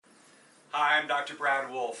Hi, I'm Dr. Brad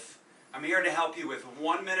Wolf. I'm here to help you with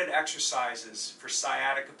 1-minute exercises for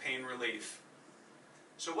sciatica pain relief.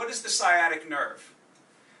 So what is the sciatic nerve?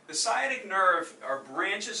 The sciatic nerve are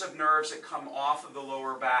branches of nerves that come off of the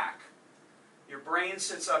lower back. Your brain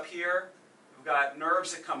sits up here. We've got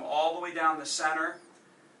nerves that come all the way down the center.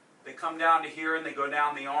 They come down to here and they go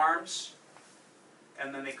down the arms.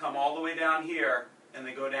 And then they come all the way down here and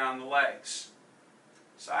they go down the legs.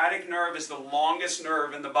 Sciatic nerve is the longest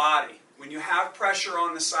nerve in the body. When you have pressure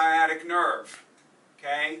on the sciatic nerve,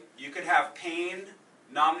 okay, you could have pain,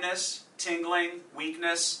 numbness, tingling,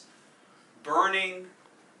 weakness, burning.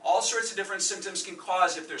 All sorts of different symptoms can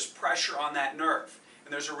cause if there's pressure on that nerve.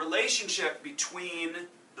 And there's a relationship between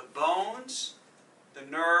the bones, the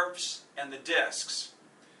nerves, and the discs.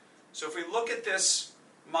 So if we look at this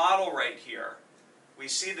model right here, we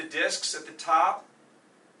see the discs at the top,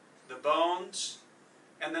 the bones,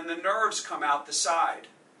 and then the nerves come out the side.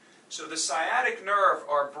 So the sciatic nerve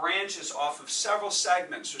are branches off of several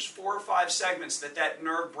segments. There's 4 or 5 segments that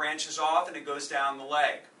nerve branches off and it goes down the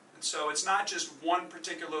leg. And so it's not just one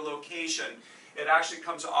particular location. It actually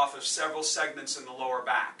comes off of several segments in the lower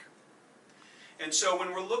back. And so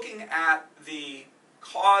when we're looking at the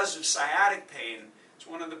cause of sciatic pain, it's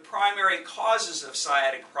one of the primary causes of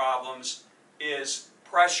sciatic problems is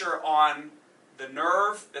pressure on the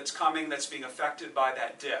nerve that's being affected by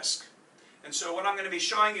that disc. And so what I'm going to be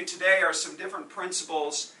showing you today are some different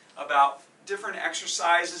principles about different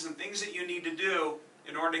exercises and things that you need to do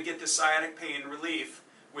in order to get the sciatic pain relief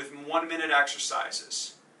with 1-minute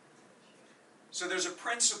exercises. So there's a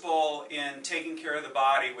principle in taking care of the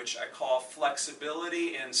body which I call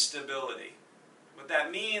flexibility and stability. What that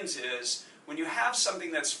means is when you have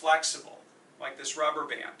something that's flexible, like this rubber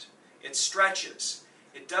band, it stretches.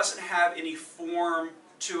 It doesn't have any form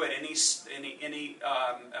to it, any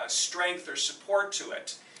strength or support to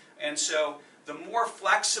it. And so the more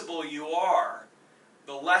flexible you are,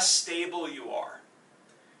 the less stable you are.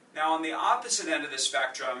 Now on the opposite end of the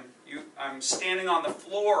spectrum, I'm standing on the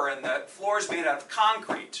floor and the floor is made out of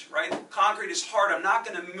concrete, right? Concrete is hard. I'm not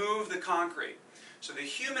going to move the concrete. So the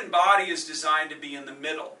human body is designed to be in the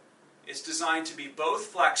middle. It's designed to be both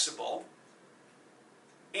flexible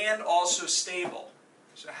and also stable.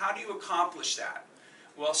 So how do you accomplish that?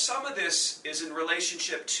 Well, some of this is in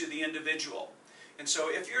relationship to the individual. And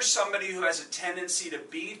so if you're somebody who has a tendency to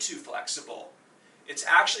be too flexible, it's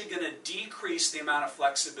actually going to decrease the amount of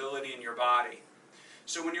flexibility in your body.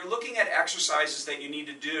 So when you're looking at exercises that you need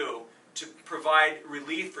to do to provide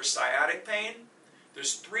relief for sciatic pain,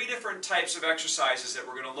 there's 3 different types of exercises that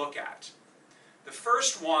we're going to look at. The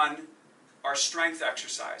first one are strength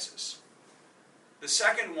exercises. The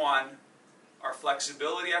second one are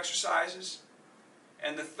flexibility exercises.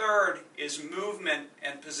 And the third is movement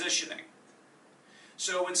and positioning.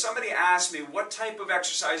 So when somebody asks me, what type of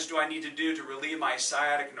exercise do I need to do to relieve my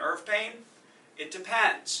sciatic nerve pain? It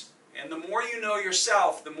depends. And the more you know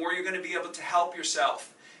yourself, the more you're going to be able to help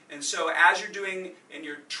yourself. And so as you're doing and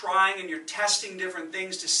you're trying and you're testing different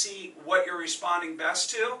things to see what you're responding best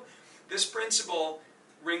to, this principle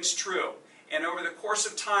rings true. And over the course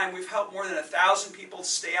of time, we've helped more than 1,000 people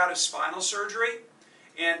stay out of spinal surgery.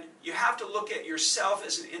 And you have to look at yourself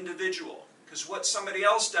as an individual, because what somebody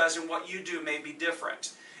else does and what you do may be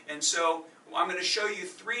different. And so I'm going to show you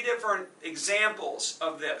 3 different examples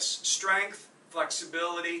of this: strength,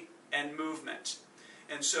 flexibility, and movement.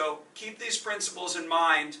 And so keep these principles in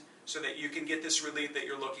mind so that you can get this relief that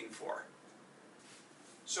you're looking for.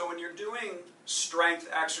 So when you're doing strength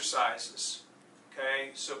exercises,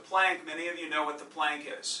 okay, so plank, many of you know what the plank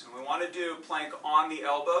is. And we want to do plank on the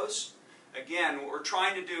elbows. Again, what we're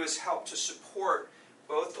trying to do is help to support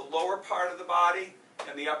both the lower part of the body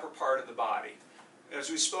and the upper part of the body. As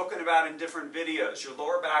we've spoken about in different videos, your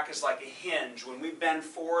lower back is like a hinge. When we bend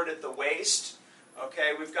forward at the waist,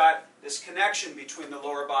 okay, we've got this connection between the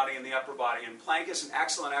lower body and the upper body. And plank is an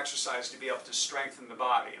excellent exercise to be able to strengthen the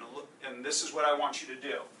body. And this is what I want you to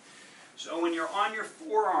do. So when you're on your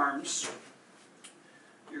forearms,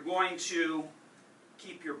 you're going to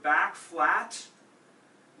keep your back flat.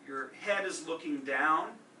 Your head is looking down,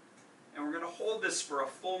 and we're going to hold this for a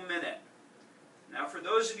full minute. Now, for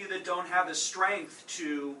those of you that don't have the strength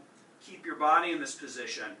to keep your body in this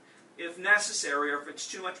position, if necessary, or if it's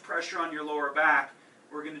too much pressure on your lower back,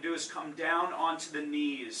 what we're going to do is come down onto the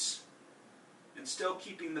knees and still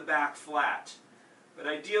keeping the back flat. But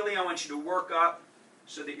ideally, I want you to work up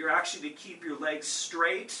so that you're actually to keep your legs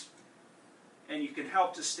straight, and you can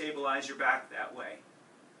help to stabilize your back that way.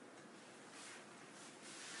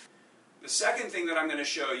 The second thing that I'm going to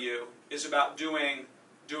show you is about doing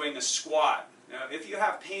a squat. Now, if you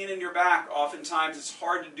have pain in your back, oftentimes it's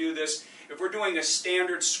hard to do this. If we're doing a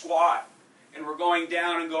standard squat and we're going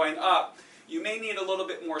down and going up, you may need a little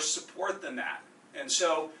bit more support than that. And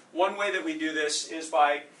so one way that we do this is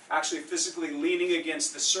by actually physically leaning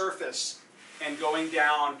against the surface and going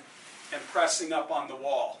down and pressing up on the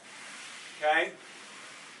wall. Okay?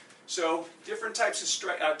 So different types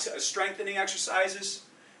of strengthening exercises.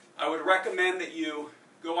 I would recommend that you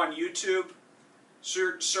go on YouTube,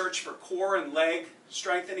 search for core and leg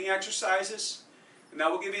strengthening exercises, and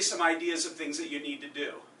that will give you some ideas of things that you need to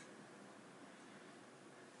do.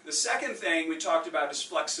 The second thing we talked about is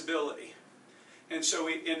flexibility. And so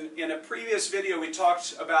in a previous video we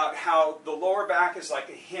talked about how the lower back is like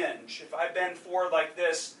a hinge. If I bend forward like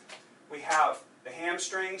this, we have the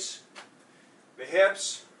hamstrings, the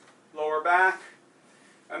hips, lower back,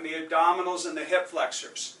 and the abdominals and the hip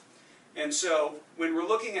flexors. And so when we're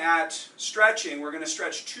looking at stretching, we're going to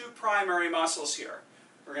stretch two primary muscles here.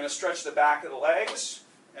 We're going to stretch the back of the legs,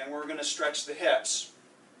 and we're going to stretch the hips.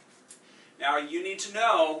 Now you need to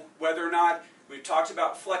know whether or not, we've talked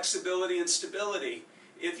about flexibility and stability.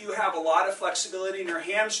 If you have a lot of flexibility in your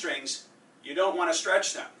hamstrings, you don't want to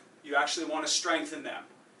stretch them. You actually want to strengthen them.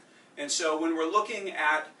 And so when we're looking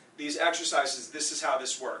at these exercises, this is how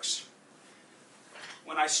this works.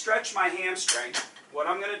 When I stretch my hamstring, what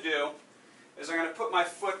I'm going to do is I'm going to put my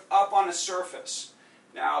foot up on a surface.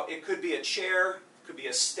 Now, it could be a chair, it could be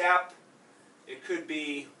a step, it could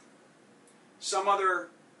be some other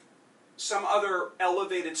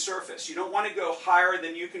elevated surface. You don't want to go higher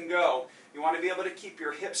than you can go. You want to be able to keep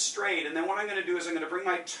your hips straight. And then what I'm going to do is I'm going to bring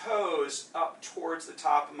my toes up towards the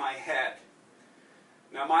top of my head.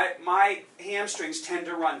 Now, my hamstrings tend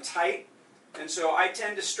to run tight, and so I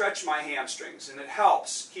tend to stretch my hamstrings, and it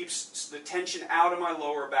helps, keeps the tension out of my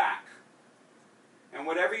lower back. And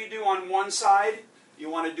whatever you do on one side, you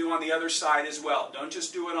want to do on the other side as well. Don't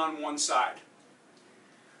just do it on one side.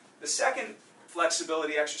 The second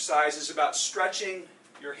flexibility exercise is about stretching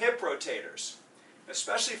your hip rotators,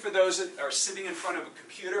 especially for those that are sitting in front of a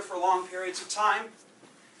computer for long periods of time.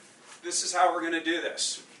 This is how we're going to do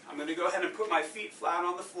this. I'm going to go ahead and put my feet flat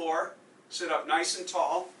on the floor, sit up nice and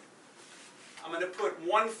tall. I'm going to put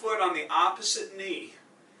one foot on the opposite knee,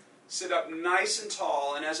 sit up nice and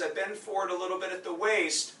tall, and as I bend forward a little bit at the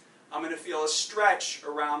waist, I'm going to feel a stretch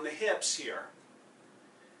around the hips here.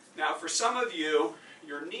 Now for some of you,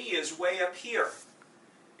 your knee is way up here.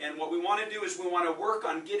 And what we want to do is we want to work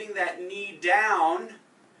on getting that knee down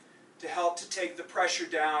to help to take the pressure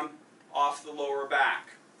down off the lower back.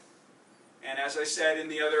 And as I said in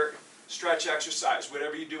the other stretch exercise,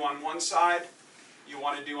 whatever you do on one side, you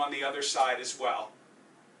want to do on the other side as well.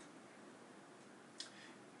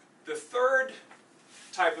 The third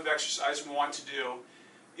type of exercise we want to do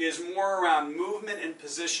is more around movement and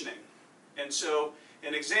positioning. And so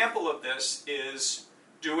an example of this is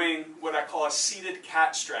doing what I call a seated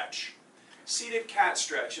cat stretch. Seated cat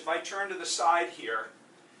stretch, if I turn to the side here,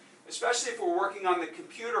 especially if we're working on the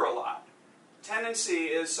computer a lot, tendency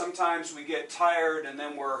is sometimes we get tired and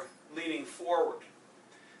then we're leaning forward.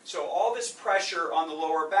 So all this pressure on the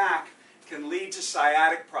lower back can lead to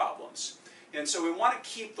sciatic problems. And so we want to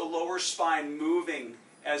keep the lower spine moving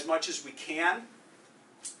as much as we can.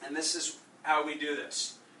 And this is how we do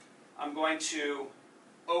this. I'm going to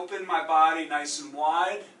open my body nice and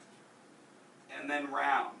wide and then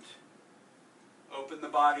round. Open the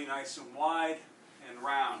body nice and wide and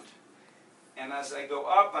round. And as I go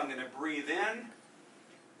up, I'm going to breathe in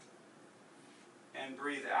and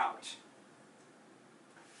breathe out.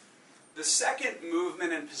 The second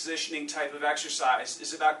movement and positioning type of exercise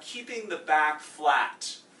is about keeping the back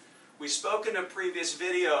flat. We spoke in a previous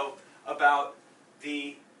video about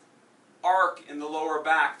the arc in the lower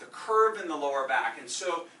back, the curve in the lower back. And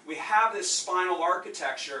so we have this spinal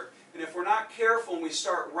architecture, and if we're not careful and we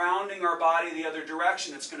start rounding our body the other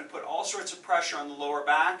direction, it's going to put all sorts of pressure on the lower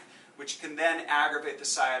back, which can then aggravate the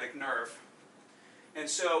sciatic nerve. And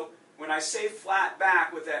so when I say flat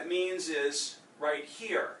back, what that means is right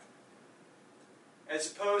here,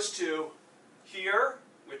 as opposed to here,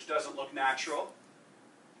 which doesn't look natural,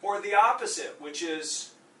 or the opposite, which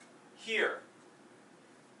is here.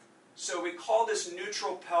 So we call this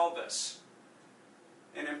neutral pelvis.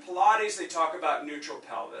 And in Pilates, they talk about neutral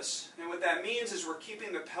pelvis. And what that means is we're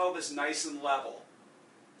keeping the pelvis nice and level.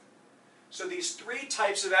 So these three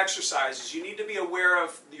types of exercises, you need to be aware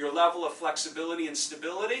of your level of flexibility and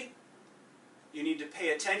stability. You need to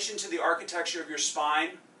pay attention to the architecture of your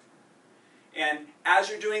spine. And as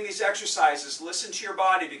you're doing these exercises, listen to your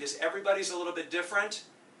body, because everybody's a little bit different.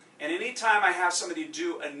 And anytime I have somebody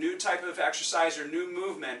do a new type of exercise or new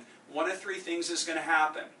movement, one of three things is going to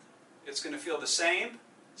happen. It's going to feel the same,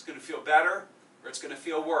 it's going to feel better, or it's going to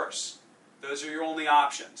feel worse. Those are your only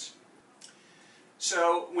options.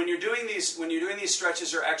 So when you're doing these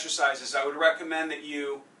stretches or exercises, I would recommend that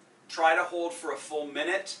you try to hold for a full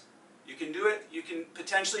minute. You can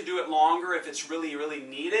potentially do it longer if it's really, really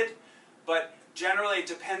needed, but generally it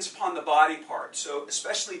depends upon the body part. So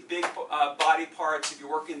especially big body parts, if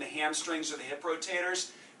you're working the hamstrings or the hip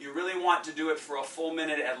rotators, you really want to do it for a full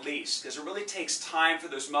minute at least, because it really takes time for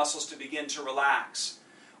those muscles to begin to relax.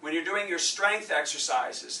 When you're doing your strength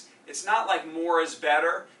exercises, it's not like more is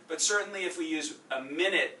better, but certainly if we use a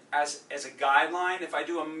minute as a guideline, if I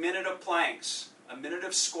do a minute of planks, a minute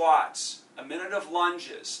of squats, a minute of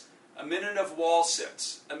lunges, a minute of wall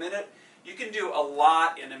sits, a minute, you can do a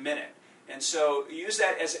lot in a minute. And so use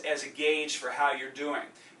that as a gauge for how you're doing.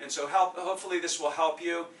 And so hopefully this will help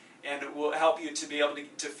you, and it will help you to be able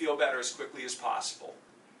to feel better as quickly as possible.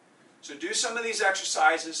 So do some of these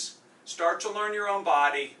exercises, start to learn your own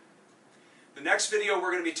body. The next video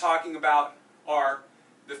we're going to be talking about are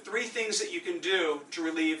the 3 things that you can do to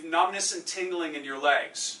relieve numbness and tingling in your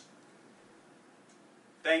legs.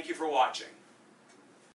 Thank you for watching.